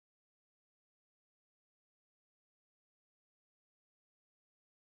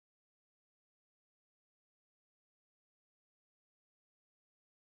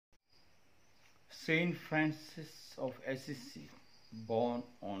Saint Francis of Assisi, born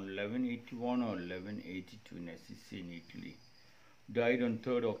on 1181 or 1182 in Assisi in Italy, died on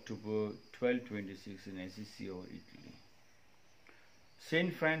 3rd October 1226 in Assisi or Italy.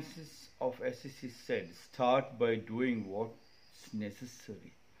 Saint Francis of Assisi said, "Start by doing what's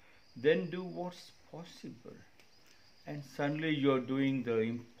necessary, then do what's possible, and suddenly you're doing the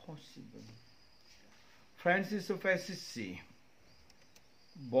impossible." Francis of Assisi,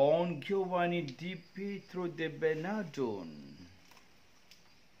 born Giovanni di Pietro de Bernardone,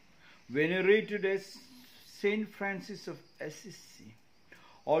 venerated as Saint Francis of Assisi,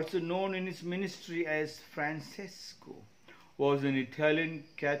 also known in his ministry as Francesco, was an Italian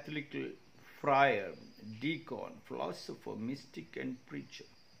Catholic friar, deacon, philosopher, mystic, and preacher.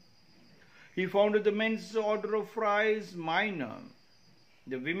 He founded the men's order of Friars Minor,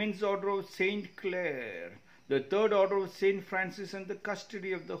 the women's order of Saint Clare, the third order of Saint Francis, and the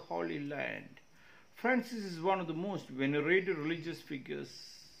custody of the Holy Land. Francis is one of the most venerated religious figures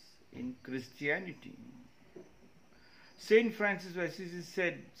in Christianity. Saint Francis of Assisi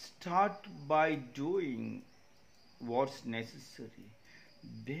said, "Start by doing what's necessary,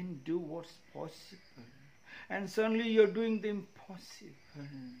 then do what's possible, and suddenly you're doing the impossible."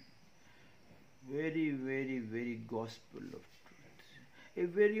 Very, very, very gospel of truth. A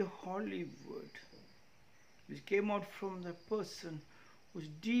very holy word, which came out from the person who was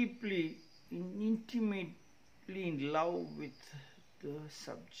deeply, intimately in love with the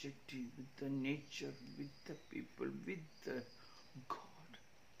subjective, with the nature, with the people, with the God.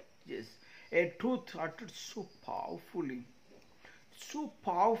 Yes, a truth uttered so powerfully, so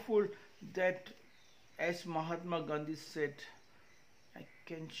powerful that, as Mahatma Gandhi said, "I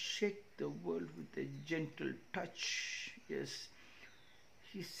can shake the world with a gentle touch." Yes,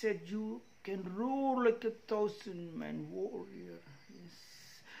 he said, "You can roar like 1,000-man warrior."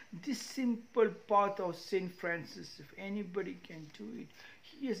 Yes, this simple path of Saint Francis, if anybody can do it,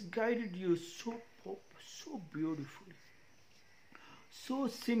 he has guided you so beautifully, so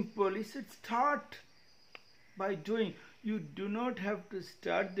simple. He said, "Start by doing." You do not have to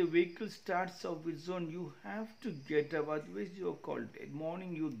start. The vehicle starts of its own. You have to get up, otherwise you are called dead.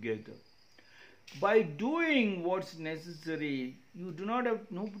 Morning you get up. By doing what's necessary, you do not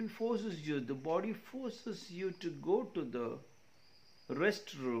have, nobody forces you. The body forces you to go to the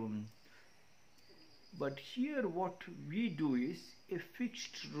restroom. But here what we do is a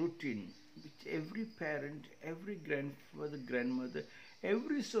fixed routine, which every parent, every grandfather, grandmother,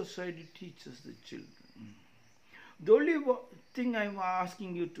 every society teaches the children. The only thing I'm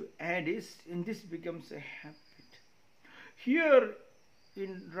asking you to add is, and this becomes a habit. Here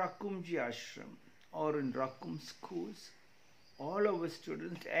in Rakumjee ashram or in Rakum schools, all our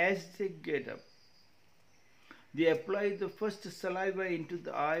students, as they get up, they apply the first saliva into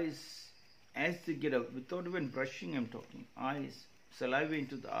the eyes as they get up, without even brushing. I'm talking eyes, saliva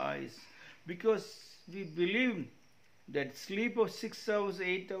into the eyes, because we believe that sleep of 6 hours,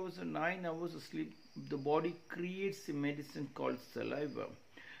 8 hours, or 9 hours of sleep, the body creates a medicine called saliva.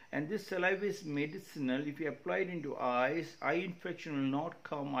 And this saliva is medicinal. If you apply it into eyes, eye infection will not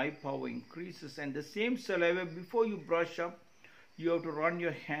come, eye power increases. And the same saliva, before you brush up, you have to run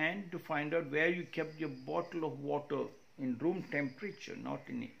your hand to find out where you kept your bottle of water in room temperature, not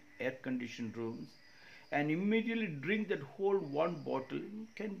in air-conditioned rooms. And immediately drink that whole one bottle.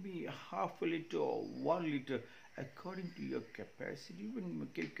 It can be half a liter or 1 liter, according to your capacity. Even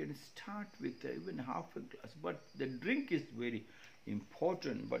you can start with even half a glass. But the drink is very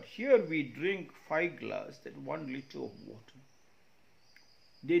important. But here we drink 5 glasses, that 1 liter of water.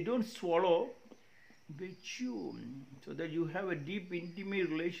 They don't swallow, they chew, so that you have a deep, intimate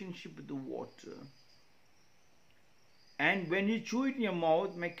relationship with the water. And when you chew it in your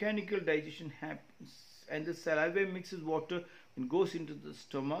mouth, mechanical digestion happens. And the saliva mixes water and goes into the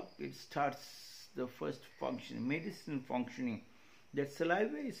stomach. It starts the first function, medicinal functioning. That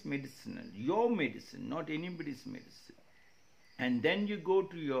saliva is medicinal, your medicine, not anybody's medicine. And then you go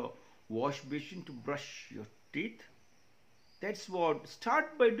to your wash basin to brush your teeth. That's what,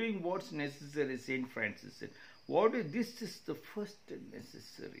 start by doing what's necessary, Saint Francis said. This is the first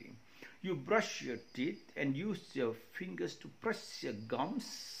necessary. You brush your teeth and use your fingers to press your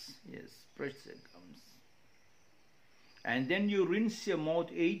gums. Yes, press your gums. And then you rinse your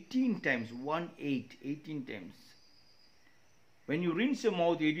mouth 18 times, 18 times. When you rinse your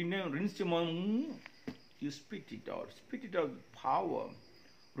mouth 18 times, rinse your mouth, you spit it out with power.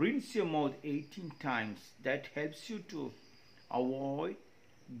 Rinse your mouth 18 times. That helps you to avoid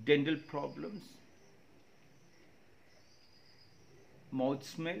dental problems, mouth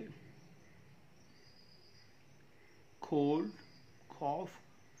smell, cold, cough,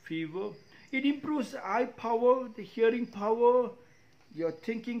 fever, It improves the eye power, the hearing power, your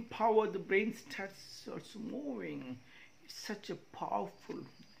thinking power. The brain starts also moving. It's such a powerful,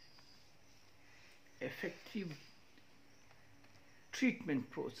 effective treatment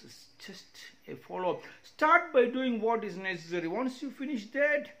process. Just a follow-up. Start by doing what is necessary. Once you finish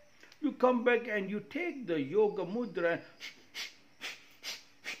that, you come back and you take the yoga mudra.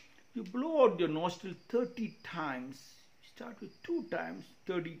 You blow out your nostril 30 times. Start with 2 times,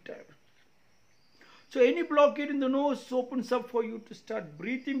 30 times. So any blockade in the nose opens up for you to start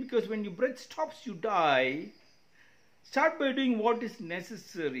breathing, because when your breath stops, you die. Start by doing what is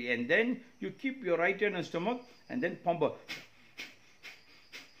necessary, and then you keep your right hand on stomach and then pump up.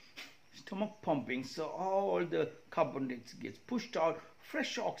 Stomach pumping, so all the carbon dioxide gets pushed out,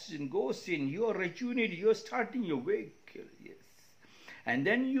 fresh oxygen goes in, you are rejuvenated, you are starting your vehicle, yes. And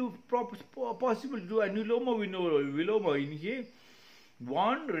then you possible do anuloma viloma, inhale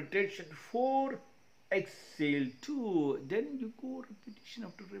 1, retention 4, exhale 2, then you go repetition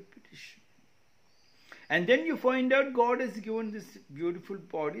after repetition. And then you find out God has given this beautiful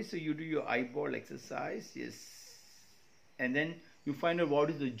body, so you do your eyeball exercise, yes. And then you find out what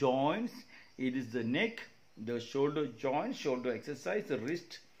is the joints. It is the neck, the shoulder joint, shoulder exercise, the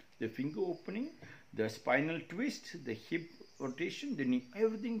wrist, the finger opening, the spinal twist, the hip rotation, then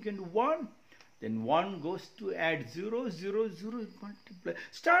everything can do 1. Then 1 goes to add 0, 0, 0, multiply.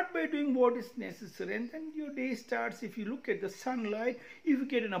 Start by doing what is necessary, and then your day starts. If you look at the sunlight, if you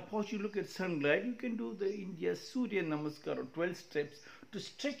get an opportunity, look at sunlight, you can do the India Surya Namaskar, 12 steps, to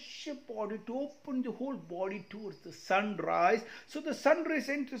stretch your body, to open the whole body towards the sunrise. So the sun rays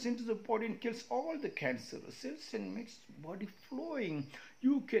enters into the body and kills all the cancerous cells and makes the body flowing.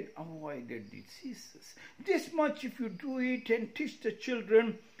 You can avoid the diseases. This much if you do it and teach the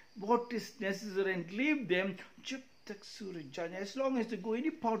children what is necessary and leave them, as long as they go any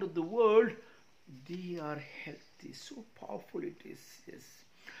part of the world, they are healthy. So powerful it is, yes.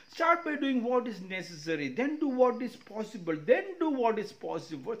 Start by doing what is necessary, then do what is possible, then do what is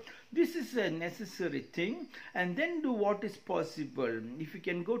possible. This is a necessary thing, and then do what is possible. If you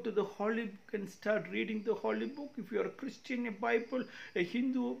can go to the Holy Book and start reading the Holy Book, if you are a Christian, a Bible, a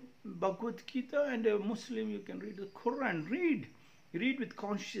Hindu, Bhagavad Gita, and a Muslim, you can read the Quran. Read with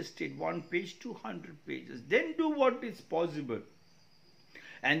conscious state, 1 page, 200 pages. Then do what is possible.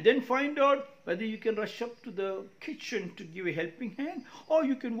 And then find out whether you can rush up to the kitchen to give a helping hand, or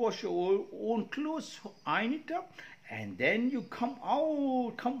you can wash your own clothes, iron it up, and then you come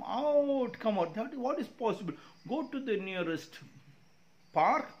out. What is possible? Go to the nearest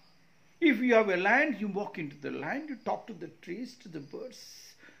park. If you have a land, you walk into the land, you talk to the trees, to the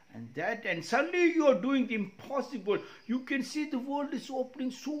birds, and suddenly you are doing the impossible. You can see the world is opening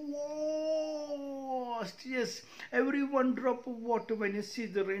so vast. Yes, every 1 drop of water, when you see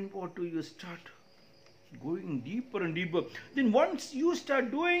the rainwater, you start going deeper and deeper. Then once you start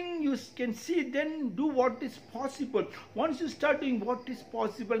doing, you can see, then do what is possible. Once you start doing what is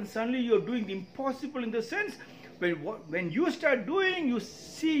possible, and suddenly you are doing the impossible, in the sense, when you start doing, you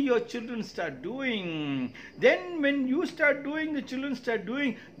see your children start doing. Then when you start doing, the children start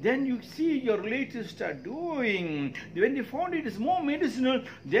doing. Then you see your relatives start doing. When they found it is more medicinal,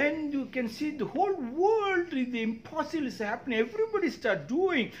 then you can see the whole world, the impossible is happening. Everybody start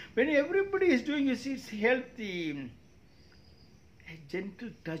doing. When everybody is doing, you see it's healthy. A gentle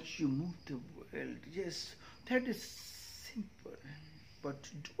touch, you move the world. Yes, that is simple. But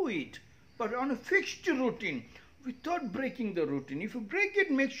do it. But on a fixed routine, without breaking the routine. If you break it,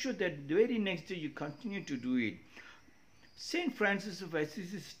 make sure that the very next day you continue to do it. Saint Francis of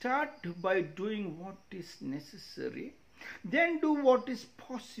Assisi, start by doing what is necessary, then do what is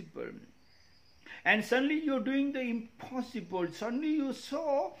possible. And suddenly you're doing the impossible. Suddenly you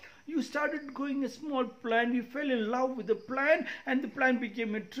started growing a small plant, you fell in love with the plant, and the plant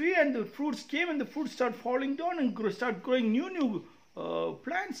became a tree, and the fruits came, and the fruits start falling down and start growing new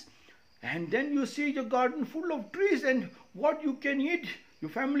plants. And then you see your garden full of trees, and what you can eat, your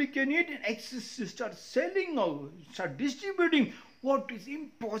family can eat, and excess you start selling or start distributing. What is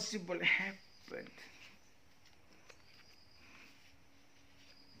impossible happened.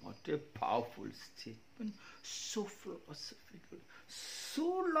 What a powerful statement. So philosophical,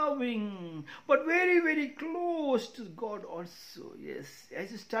 so loving, but very, very close to God also. Yes,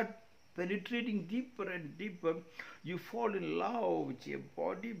 as you start penetrating deeper and deeper, you fall in love with your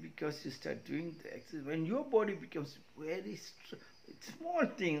body, because you start doing the exercise. When your body becomes very Small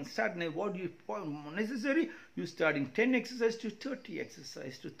things. Start what you necessary. You starting 10 exercise to 30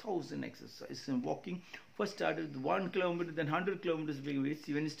 exercise to 1,000 exercise. And walking first started with 1 kilometer, then 100 kilometers became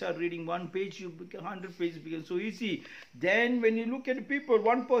easy. When you start reading one page, you become 100 pages become so easy. Then when you look at the people,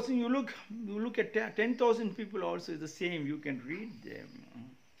 one person you look at 10,000 people also is the same. You can read them,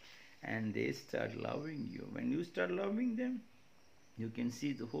 and they start loving you. When you start loving them, you can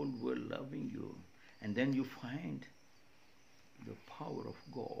see the whole world loving you, and then you find the power of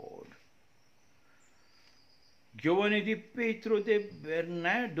God. Giovanni di Pietro de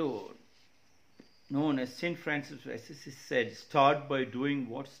Bernardo, known as Saint Francis of Assisi, said, start by doing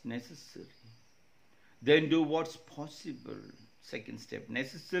what's necessary. Then do what's possible. Second step,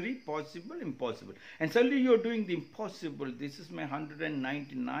 necessary, possible, impossible. And suddenly you're doing the impossible. This is my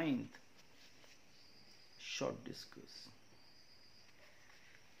 199th short discourse.